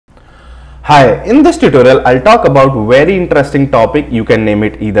Hi, in this tutorial I'll talk about very interesting topic. You can name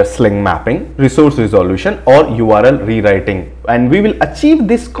it either sling mapping, resource resolution or URL rewriting, and we will achieve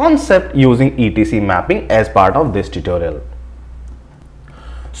this concept using etc mapping as part of this tutorial.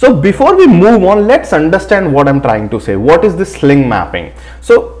 So before we move on, let's understand what I'm trying to say. What is this sling mapping?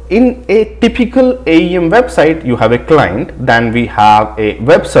 So in a typical AEM website, you have a client, then we have a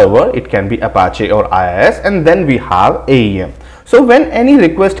web server, it can be Apache or IIS, and then we have AEM. So when any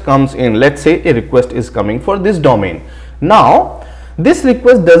request comes in, let's say a request is coming for this domain. Now this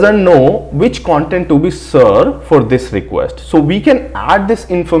request doesn't know which content to be served for this request. So we can add this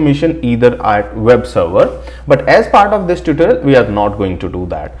information either at web server, but as part of this tutorial we are not going to do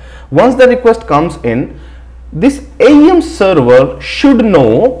that. Once the request comes in, this AEM server should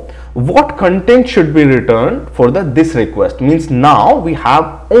know what content should be returned for this request. Means now we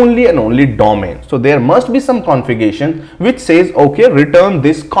have only and only domain, so there must be some configuration which says okay, return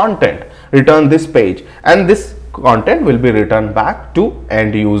this content, return this page, and this content will be returned back to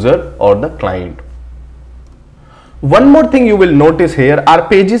end user or the client. One more thing you will notice here, our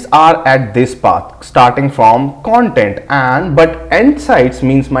pages are at this path starting from content, but end sites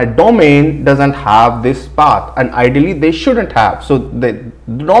means my domain doesn't have this path, and ideally they shouldn't have. So the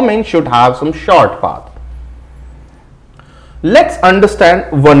domain should have some short path. Let's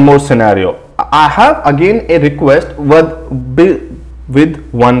understand one more scenario. I have again a request with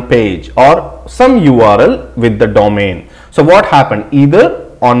one page or some URL with the domain. So what happened? Either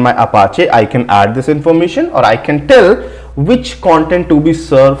on my Apache I can add this information or I can tell which content to be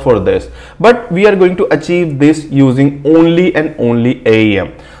served for this, but we are going to achieve this using only and only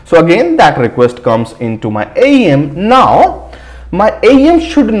AEM. So again that request comes into my AEM. Now my AEM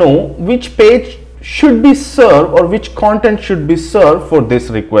should know which page should be served or which content should be served for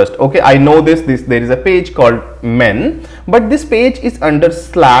this request. Okay, I know this there is a page called men, but this page is under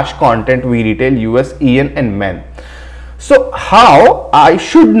 /content we retail US EN and men. So how I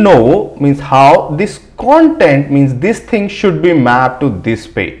should know means how this content means this thing should be mapped to this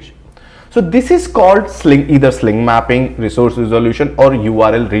page. So this is called sling, either sling mapping, resource resolution or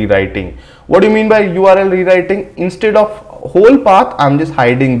URL rewriting. What do you mean by URL rewriting? Instead of whole path, I'm just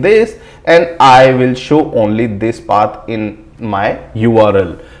hiding this and I will show only this path in my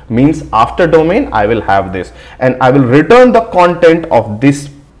URL. Means after domain I will have this and I will return the content of this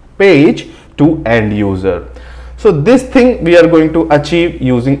page to end user. So this thing we are going to achieve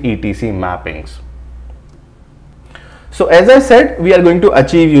using etc mappings. So as I said, we are going to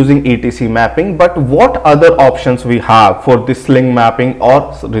achieve using etc mapping, but what other options we have for this sling mapping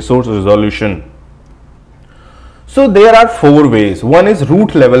or resource resolution? So there are four ways. One is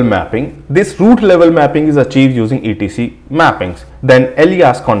root level mapping. This root level mapping is achieved using etc mappings. Then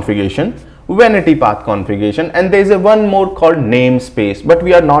alias configuration, vanity path configuration, and there is one more called namespace, but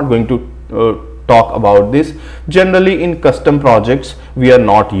we are not going to talk about this. Generally in custom projects we are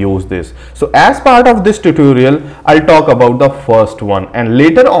not use this. So as part of this tutorial I'll talk about the first one, and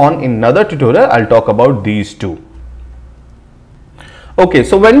later on in another tutorial I'll talk about these two. Okay,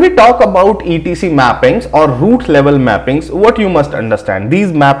 so when we talk about etc mappings or root level mappings, what you must understand,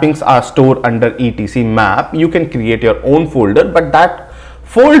 these mappings are stored under etc map. You can create your own folder, but that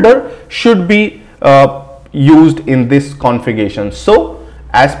folder should be used in this configuration. So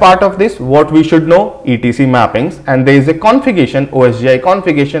as part of this, what we should know, etc mappings, and there is a configuration, OSGI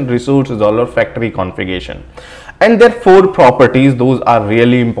configuration, resource resolver, factory configuration, and there are four properties. Those are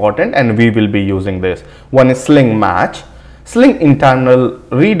really important and we will be using this. One is sling match, sling internal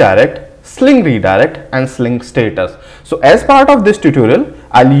redirect, sling redirect, and sling status. So as part of this tutorial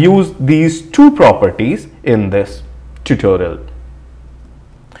I'll use these two properties in this tutorial.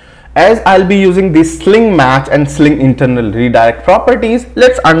 As I'll be using the sling match and sling internal redirect properties,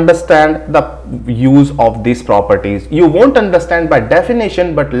 let's understand the use of these properties. You won't understand by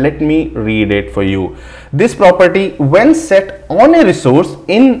definition, but let me read it for you. This property, when set on a resource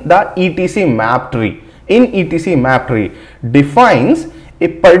in the etc map tree, defines a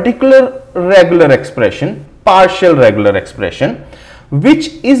particular regular expression, partial regular expression,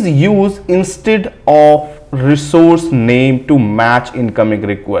 which is used instead of resource name to match incoming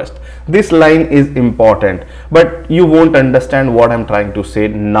request. This line is important, but you won't understand what I'm trying to say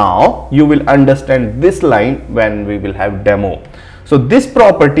now. You will understand this line when we will have demo. So this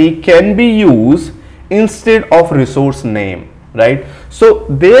property can be used instead of resource name, right? So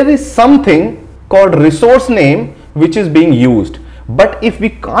there is something called resource name which is being used, but if we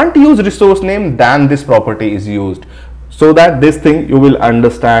can't use resource name, then this property is used. So that this thing you will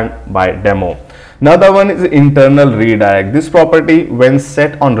understand by demo. Another one is internal redirect. This property, when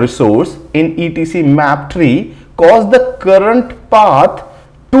set on resource in etc map tree, cause the current path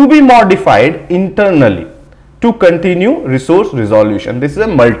to be modified internally to continue resource resolution. This is a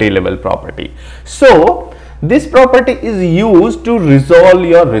multi-level property. So this property is used to resolve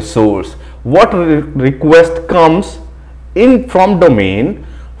your resource. What request comes in from domain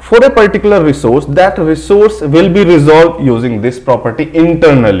for a particular resource, that resource will be resolved using this property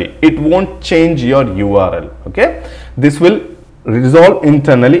internally. It won't change your URL. Okay, this will resolve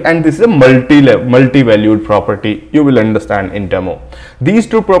internally, and this is a multi-valued property. You will understand in demo. These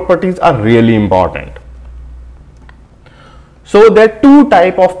two properties are really important. So there are two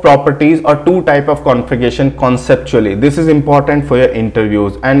type of properties or two type of configuration conceptually. This is important for your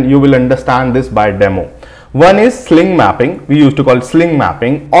interviews, and you will understand this by demo. One is sling mapping. We used to call it sling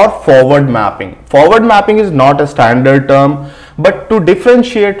mapping or forward mapping. Forward mapping is not a standard term, but to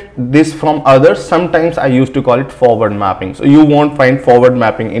differentiate this from others, sometimes I used to call it forward mapping. So you won't find forward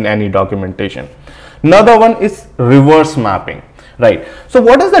mapping in any documentation. Another one is reverse mapping. Right. So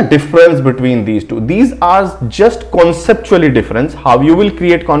what is the difference between these two? These are just conceptually different. How you will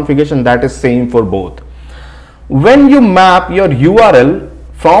create configuration, that is same for both. When you map your URL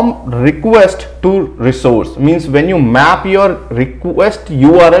from request to resource, means when you map your request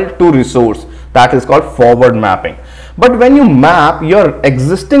URL to resource, that is called forward mapping. But when you map your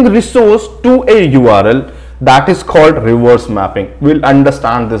existing resource to a URL, that is called reverse mapping. We'll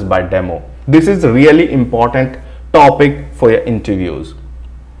understand this by demo. This is really important topic for your interviews.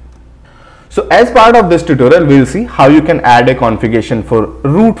 So as part of this tutorial, we'll see how you can add a configuration for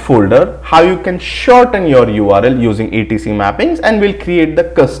root folder, how you can shorten your URL using etc mappings, and we'll create the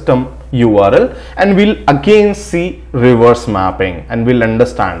custom URL, and we'll again see reverse mapping, and we'll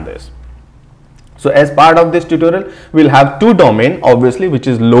understand this. So as part of this tutorial, we'll have two domain, obviously, which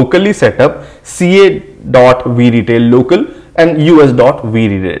is locally set up ca.vretail.local and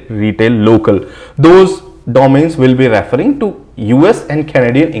us.vretail.local. Those domains will be referring to US and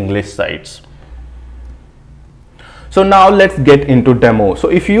Canadian English sites. So now let's get into demo. So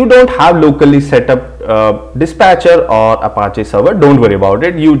if you don't have locally set up dispatcher or Apache server, don't worry about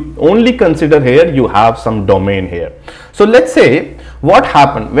it. You only consider here you have some domain here. So let's say what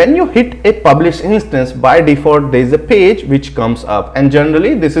happened when you hit a publish instance. By default there is a page which comes up, and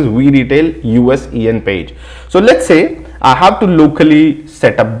generally this is vretail USEN page. So let's say I have to locally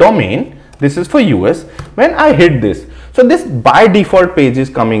set up domain. This is for US. When I hit this, so this by default page is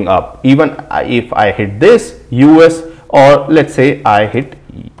coming up. Even if I hit this US, or let's say I hit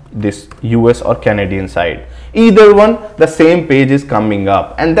this US or Canadian side, either one, the same page is coming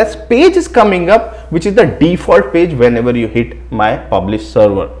up, and that page is coming up which is the default page whenever you hit my publish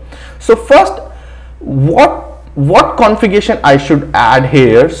server. So first, what configuration I should add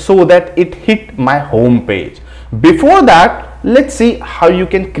here so that it hit my home page? Before that, let's see how you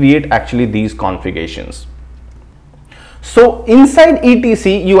can create actually these configurations. So inside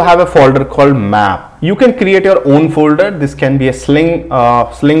etc you have a folder called map. You can create your own folder. This can be a sling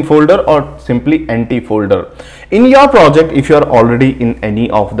folder or simply empty folder. In your project, if you are already in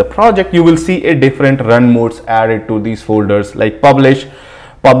any of the project, you will see a different run modes added to these folders, like publish,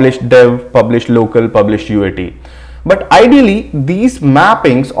 publish dev, publish local, publish UAT. But ideally these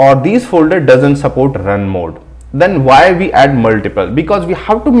mappings or these folder doesn't support run mode. Then why we add multiple? Because we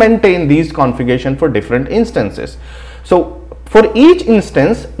have to maintain these configuration for different instances. So for each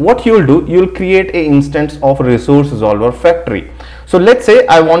instance, what you will do, you will create a instance of resource resolver factory. So let's say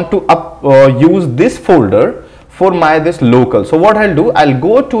I want to use this folder for my this local. So what I'll do, I'll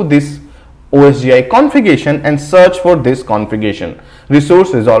go to this OSGI configuration and search for this configuration,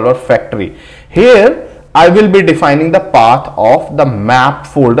 resource resolver factory. Here I will be defining the path of the map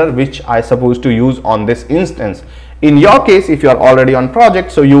folder which I supposed to use on this instance. In your case, if you are already on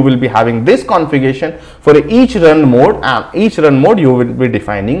project, so you will be having this configuration for each run mode, and each run mode you will be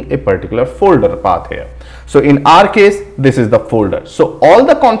defining a particular folder path here. So in our case, this is the folder. So all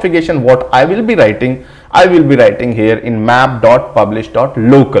the configuration what I will be writing here in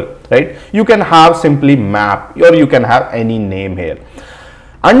map.publish.local, right? You can have simply map, or you can have any name here.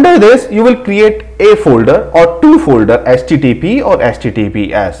 Under this, you will create a folder or two folder, HTTP or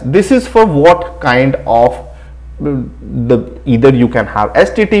HTTPS. This is for what kind of either you can have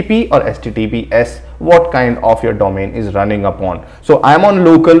HTTP or HTTPS, what kind of your domain is running upon. So I am on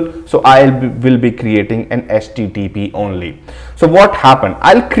local, so I will be creating an HTTP only. So what happened?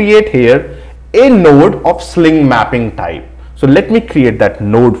 I'll create here a node of sling mapping type. So let me create that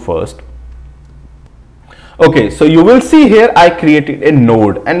node first. Okay, so you will see here I created a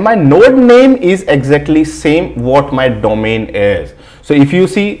node, and my node name is exactly same what my domain is. So if you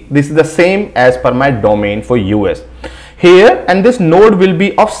see, this is the same as per my domain for US here, and this node will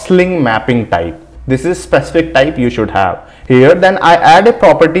be of sling mapping type. This is specific type you should have. here, then I add a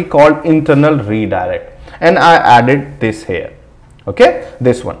property called internal redirect, and I added this here. Okay,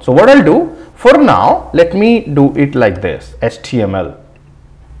 this one. So what I'll do for now, let me do it like this, HTML.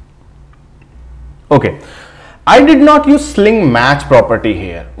 Okay, I did not use sling match property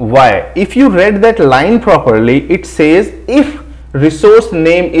here. Why? If you read that line properly, it says if resource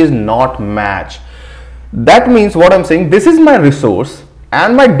name is not match. That means what I'm saying, this is my resource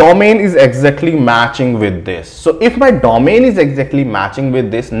and my domain is exactly matching with this. So if my domain is exactly matching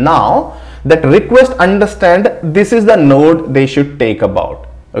with this, now that request understand this is the node they should take about.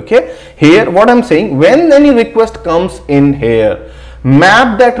 Okay, here what I'm saying, when any request comes in here,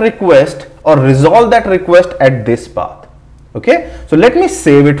 map that request or resolve that request at this path. Okay, so let me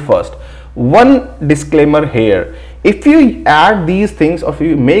save it first. One disclaimer here, if you add these things or if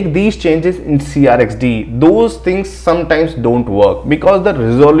you make these changes in CRXD, those things sometimes don't work because the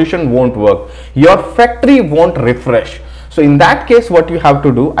resolution won't work, your factory won't refresh. So in that case, what you have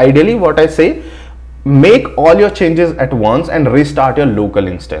to do, ideally what I say, make all your changes at once and restart your local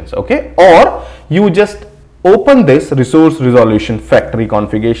instance. Okay, or you just open this resource resolution factory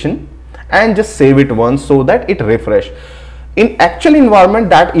configuration and just save it once so that it refresh. In actual environment,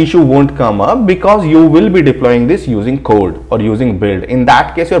 that issue won't come up because you will be deploying this using code or using build. In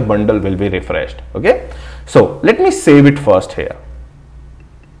that case, your bundle will be refreshed. Okay, so let me save it first here.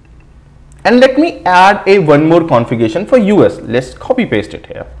 And let me add a one more configuration for US. Let's copy paste it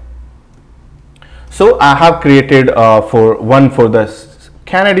here. So I have created one for the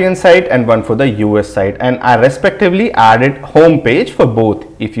Canadian site and one for the US site, and I respectively added home page for both.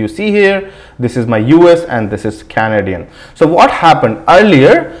 If you see here, this is my US and this is Canadian. So what happened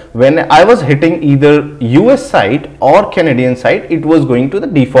earlier, when I was hitting either US site or Canadian site, it was going to the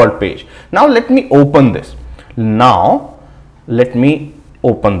default page. Now let me open this. Now let me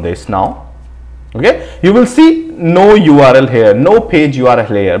open this now. Okay, you will see no URL here, no page URL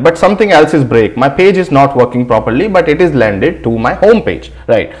here, but something else is break. My page is not working properly, but it is landed to my home page.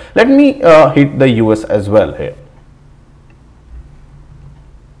 Right, let me hit the US as well here.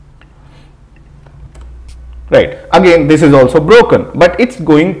 Right, again this is also broken, but it's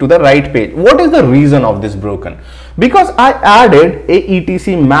going to the right page. What is the reason of this broken? Because I added a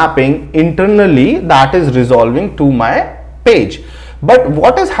etc mapping internally that is resolving to my page. But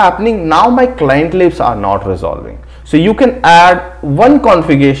what is happening now, my client libs are not resolving. So you can add one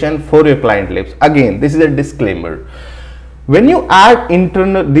configuration for your client libs. Again, this is a disclaimer. When you add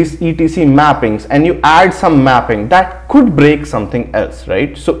internal this etc mappings and you add some mapping, that could break something else,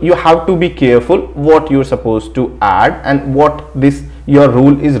 right? So you have to be careful what you're supposed to add and what this your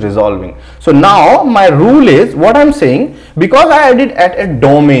rule is resolving. So now my rule is what I'm saying, because I added at a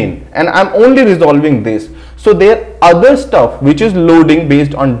domain and I'm only resolving this. So there other stuff which is loading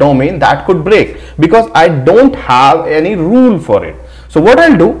based on domain that could break because I don't have any rule for it. So what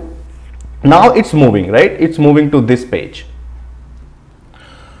I'll do now, it's moving, right? It's moving to this page.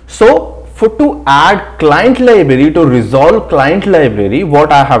 So to add client library, to resolve client library,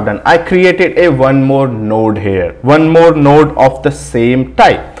 what I have done, I created a one more node here, one more node of the same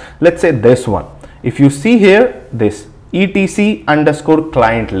type. Let's say this one. If you see here, this etc underscore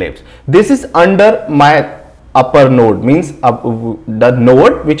client libs, this is under my upper node, means the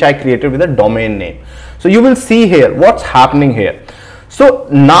node which I created with a domain name. So you will see here what's happening here. So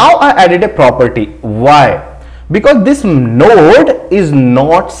now I added a property. Why? Because this node is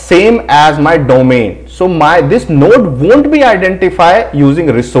not same as my domain. So this node won't be identified using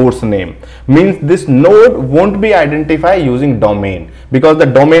resource name, means this node won't be identified using domain because the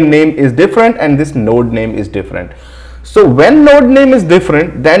domain name is different and this node name is different. So when node name is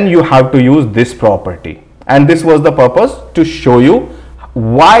different, then you have to use this property. And this was the purpose to show you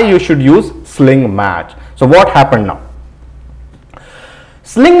why you should use sling match. So what happened now?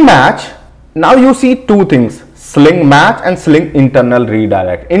 Sling match, now you see two things, sling match and sling internal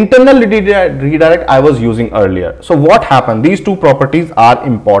redirect. Internal redirect I was using earlier. So what happened? These two properties are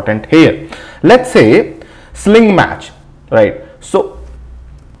important here. Let's say sling match, right? So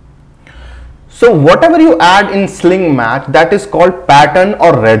whatever you add in sling match, that is called pattern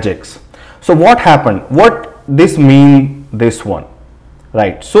or regex. So what happened? What this mean, this one,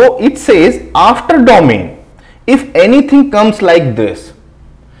 right? So it says after domain, if anything comes like this,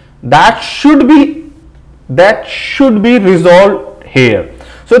 that should be resolved here.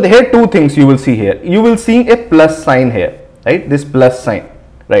 So here two things you will see here. You will see a plus sign here, right? This plus sign,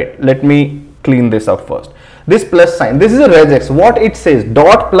 right? Let me clean this up first. This plus sign, this is a regex. What it says,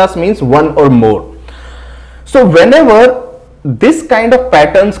 dot plus means one or more. So whenever this kind of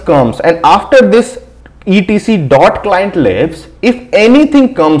patterns comes and after this etc dot client libs, if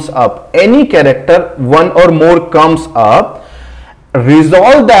anything comes up, any character, one or more comes up,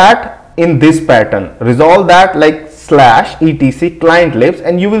 resolve that in this pattern, resolve that like slash etc client libs,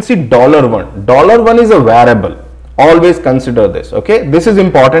 and you will see $1. $1 is a variable. Always consider this. Okay, this is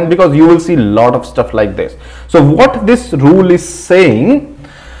important because you will see a lot of stuff like this. So what this rule is saying,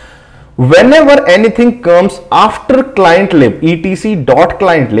 whenever anything comes after client lib, etc dot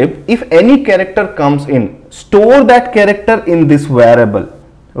client lib, if any character comes in, store that character in this variable.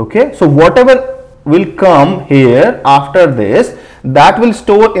 Okay, so whatever will come here after this, that will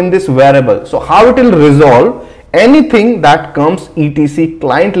store in this variable. So how it will resolve? Anything that comes etc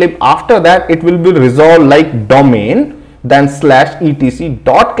client lib, after that it will be resolved like domain, then slash etc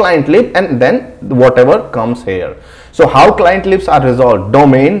dot client lib, and then whatever comes here. So how client libs are resolved?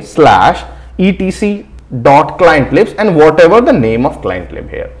 Domain slash etc dot client libs and whatever the name of client lib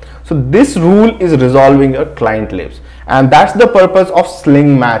here. So this rule is resolving your client libs, and that's the purpose of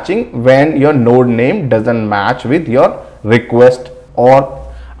sling matching, when your node name doesn't match with your request,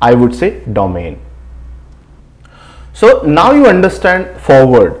 or I would say domain. So now you understand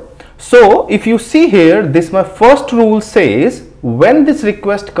forward. So if you see here, this my first rule says, when this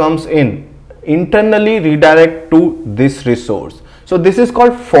request comes in, internally redirect to this resource. So this is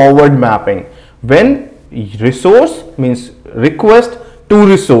called forward mapping. When resource means request to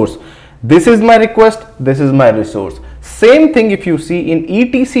resource, this is my request, this is my resource. Same thing if you see in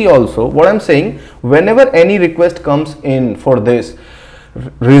etc also, what I'm saying, whenever any request comes in for this,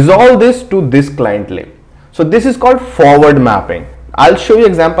 resolve this to this client lib. So this is called forward mapping. I'll show you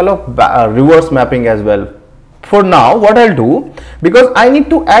example of reverse mapping as well. For now, what I'll do, because I need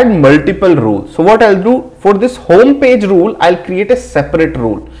to add multiple rules, so what I'll do, for this home page rule, I'll create a separate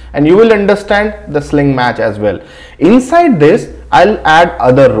rule, and you will understand the sling match as well. Inside this, I'll add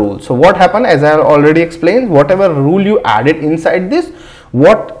other rules. So what happened, as I already explained, whatever rule you added inside this,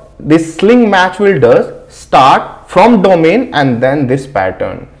 what this sling match will does, start from domain and then this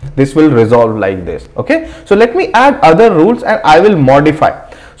pattern. This will resolve like this. Okay, so let me add other rules and I will modify.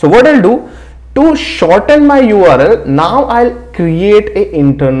 So what I'll do, to shorten my URL, now I'll create a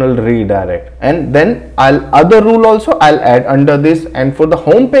internal redirect, and then other rule also I'll add under this, and for the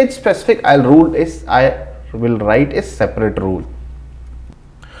home page specific I will write a separate rule.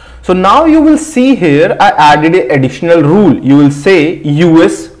 So now you will see here I added an additional rule. You will say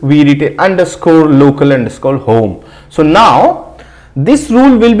US vretail underscore local underscore home. So now this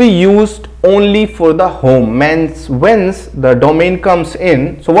rule will be used only for the home, means once the domain comes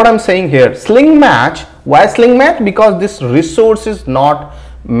in. So what I'm saying here, sling match. Why sling match? Because this resource is not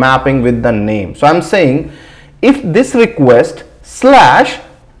mapping with the name. So I'm saying if this request slash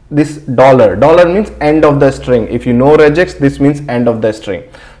this dollar means end of the string. If you know regex, this means end of the string.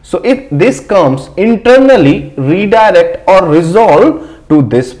 So if this comes, internally redirect or resolve to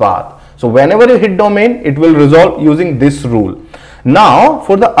this path. So whenever you hit domain, it will resolve using this rule. Now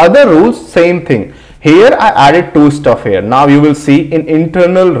for the other rules, same thing. Here I added two stuff here. Now you will see in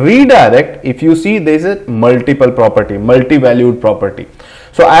internal redirect, if you see there is a multiple property, multi-valued property.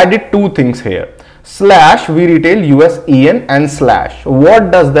 So I added two things here, slash vretail US en and slash.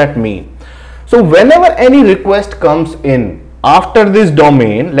 What does that mean? So whenever any request comes in after this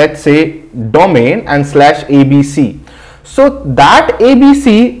domain, let's say domain and slash ABC. So that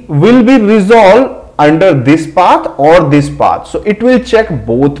ABC will be resolved under this path or this path. So it will check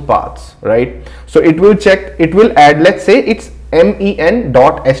both paths, right? So it will check, it will add, let's say it's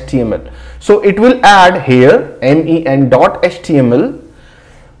men.html. So it will add here men.html.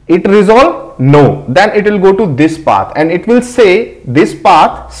 It resolve? No. Then it will go to this path and it will say this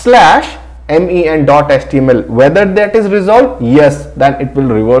path slash men.html. Whether that is resolved? Yes. Then it will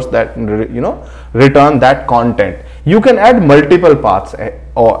reverse that, return that content. You can add multiple paths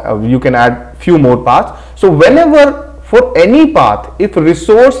or you can add few more paths. So whenever for any path, if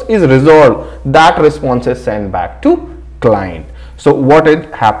resource is resolved, that response is sent back to client. So what is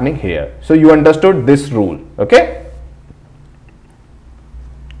happening here? So you understood this rule, okay?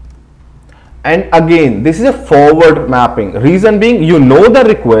 And again, this is a forward mapping. Reason being, you know the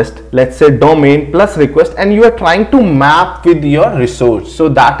request, let's say domain plus request, and you are trying to map with your resource. So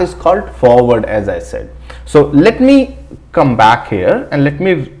that is called forward, as I said. So let me come back here and let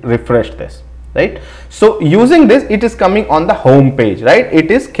me refresh this, right? So using this, it is coming on the home page, right?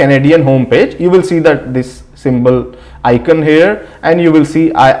 It is Canadian home page. You will see that this symbol icon here, and you will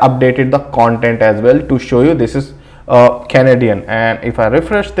see I updated the content as well to show you this is Canadian. And if I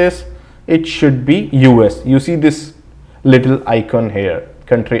refresh this, it should be US. You see this little icon here,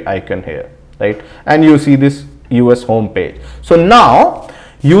 country icon here, right? And you see this US home page. So now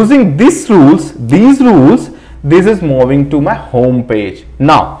Using these rules, this is moving to my home page.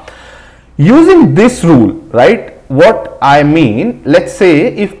 Now, using this rule, right, what I mean, let's say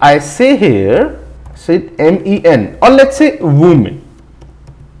if I say here, say MEN, or let's say woman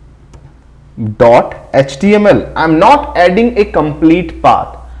dot HTML, I'm not adding a complete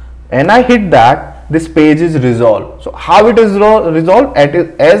path, and I hit that, this page is resolved. So how it is resolved?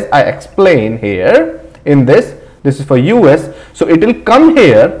 As I explain here in this is for US. So it will come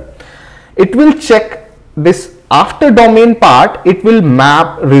here, it will check this after domain part, it will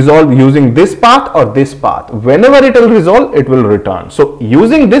map resolve using this path or this path. Whenever it will resolve, it will return. So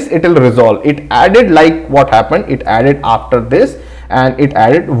using this, it will resolve. It added, like what happened, it added after this, and it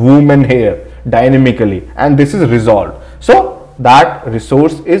added woman here dynamically, and this is resolved. So that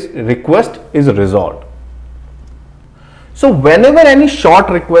resource request is resolved. So whenever any short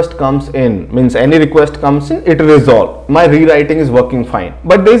request comes in, means any request comes in, it resolve. My rewriting is working fine.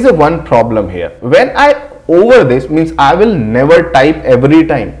 But there is a one problem here. When I over this, means I will never type every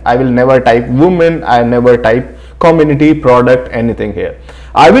time. I will never type woman, I never type community, product, anything here.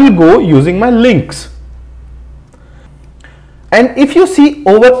 I will go using my links. And if you see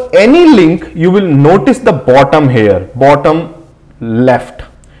over any link, you will notice the bottom here, bottom left.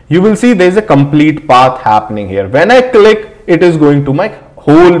 You will see there is a complete path happening here. When I click, it is going to my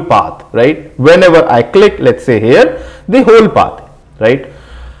whole path, right? Whenever I click, let's say here, the whole path, right?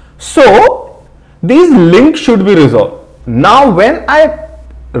 So these links should be resolved. Now when I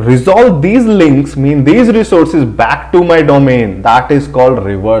resolve these links, mean these resources back to my domain, that is called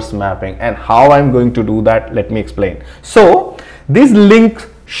reverse mapping. And how I'm going to do that, let me explain. So these links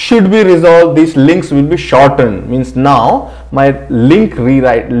should be resolved, these links will be shortened, means now my link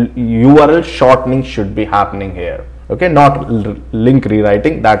rewrite URL shortening should be happening here. Okay, not link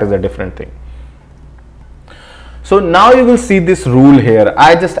rewriting, that is a different thing. So now you will see this rule here.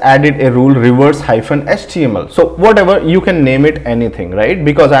 I just added a rule, reverse -HTML. So whatever, you can name it anything, right?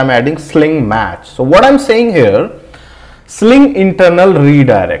 Because I'm adding sling match. So what I'm saying here, sling internal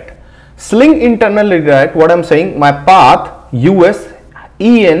redirect. Sling internal redirect, what I'm saying, my path US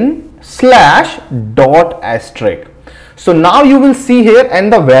EN /.*. So now you will see here,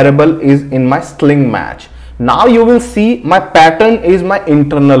 and the variable is in my sling match. Now you will see my pattern is my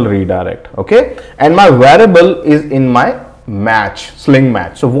internal redirect, okay, and my variable is in my match, sling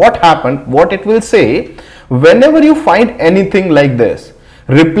match. So what happened, what it will say, whenever you find anything like this,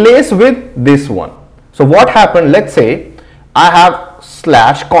 replace with this one. So what happened, let's say I have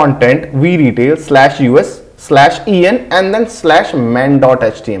 /content vretail /us /en and then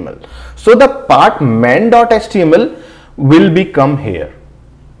 /men.html. So the part men.html will become here,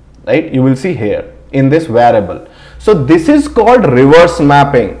 right? You will see here in this variable. So this is called reverse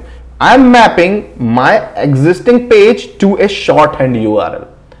mapping. I am mapping my existing page to a shorthand URL.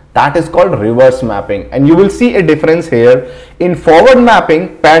 That is called reverse mapping, and you will see a difference here. In forward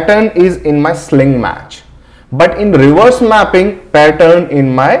mapping, pattern is in my sling match, but in reverse mapping, pattern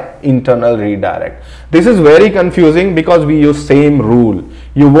in my internal redirect. This is very confusing because we use same rule.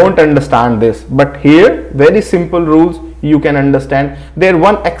 You won't understand this, but here very simple rules you can understand. There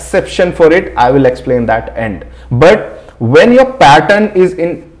one exception for it, I will explain that end. But when your pattern is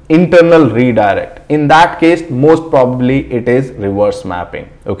in internal redirect, in that case most probably it is reverse mapping,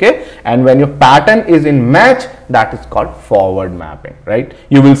 okay? And when your pattern is in match, that is called forward mapping, right?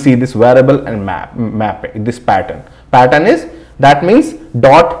 You will see this variable and mapping this pattern is, that means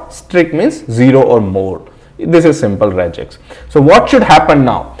dot strict means 0 or more. This is simple regex. So what should happen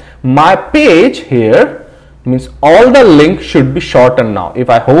now, my page here means all the links should be shortened. Now if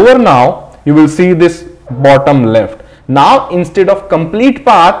I hover now, you will see this bottom left. Now instead of complete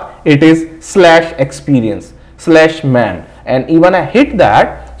path, it is /experience /man, and even I hit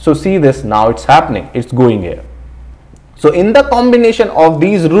that. So see this, now it's happening, it's going here. So in the combination of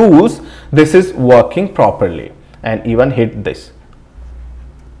these rules, this is working properly, and even hit this.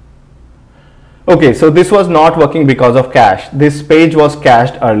 Okay, so this was not working because of cache. This page was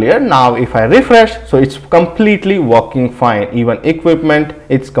cached earlier. Now if I refresh, so it's completely working fine. Even equipment,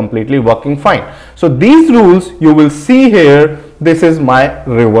 it's completely working fine. So these rules you will see here, this is my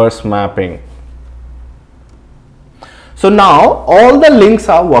reverse mapping. So now all the links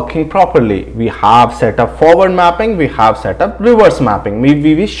are working properly. We have set up forward mapping, we have set up reverse mapping.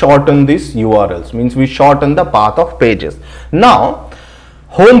 We shorten these URLs, means we shorten the path of pages. Now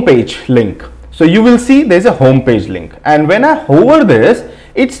home page link. So you will see there is a home page link, and when I hover this,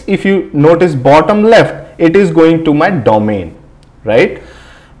 it's, if you notice bottom left, it is going to my domain, right?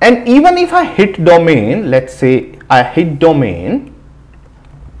 And even if I hit domain, let's say I hit domain,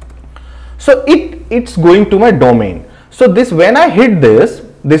 so it's going to my domain. So this, when I hit this,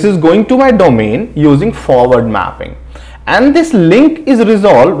 this is going to my domain using forward mapping, and this link is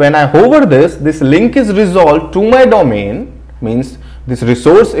resolved when I hover this link is resolved to my domain, means this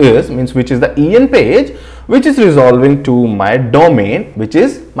resource is which is the EN page, which is resolving to my domain, which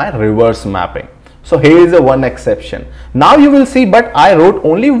is my reverse mapping. So here is a one exception. Now you will see, but I wrote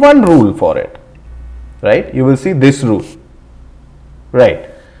only one rule for it, right? You will see this rule,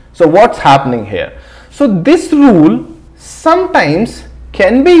 right? So what's happening here? So this rule sometimes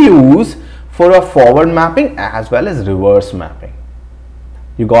can be used for a forward mapping as well as reverse mapping.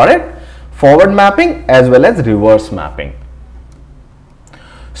 You got it? Forward mapping as well as reverse mapping.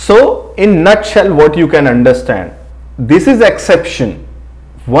 So in nutshell, what you can understand, this is exception,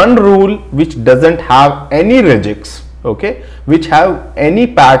 one rule which doesn't have any regex, okay, which have any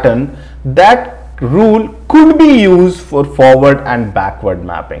pattern, that rule could be used for forward and backward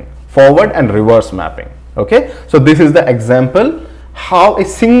mapping, forward and reverse mapping. Okay, so this is the example how a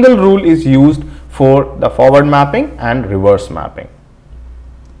single rule is used for the forward mapping and reverse mapping.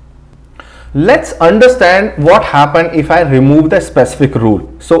 Let's understand what happened if I remove the specific rule.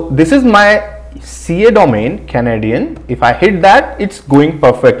 So this is my CA domain, Canadian. If I hit that, it's going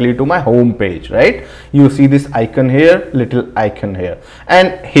perfectly to my home page, right? You see this icon here, little icon here,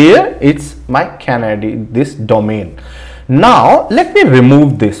 and here it's my Canadian, this domain. Now let me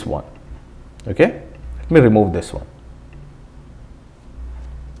remove this one. Okay, let me remove this one.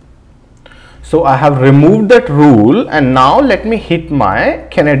 So I have removed that rule, and now let me hit my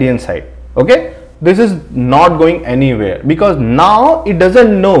Canadian site. Okay, this is not going anywhere because now it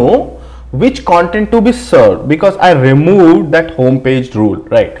doesn't know which content to be served because I removed that home page rule,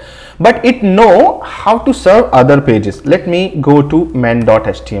 right? But it know how to serve other pages. Let me go to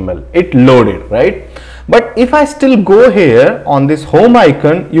men.html. It loaded, right? But if I still go here on this home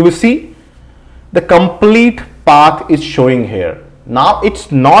icon, you will see the complete path is showing here. Now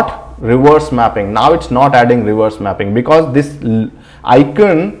it's not reverse mapping. Now it's not adding reverse mapping because this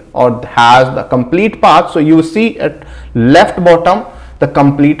icon or has the complete path. So you see at left bottom the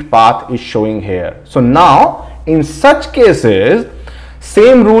complete path is showing here. So now in such cases,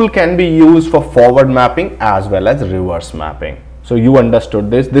 same rule can be used for forward mapping as well as reverse mapping. So you understood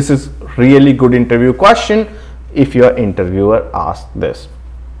this. This is really good interview question if your interviewer asked this.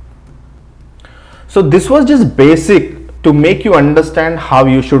 So this was just basic to make you understand how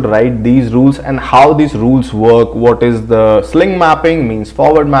you should write these rules and how these rules work. What is the sling mapping, means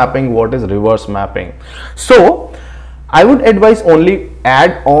forward mapping, what is reverse mapping. So I would advise only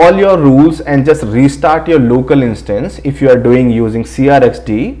add all your rules and just restart your local instance if you are doing using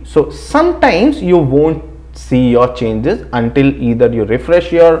CRXD. So sometimes you won't see your changes until either you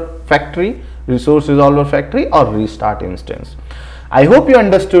refresh your factory, resource resolver factory, or restart instance. I hope you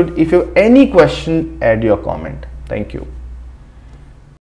understood. If you have any question, add your comment. Thank you.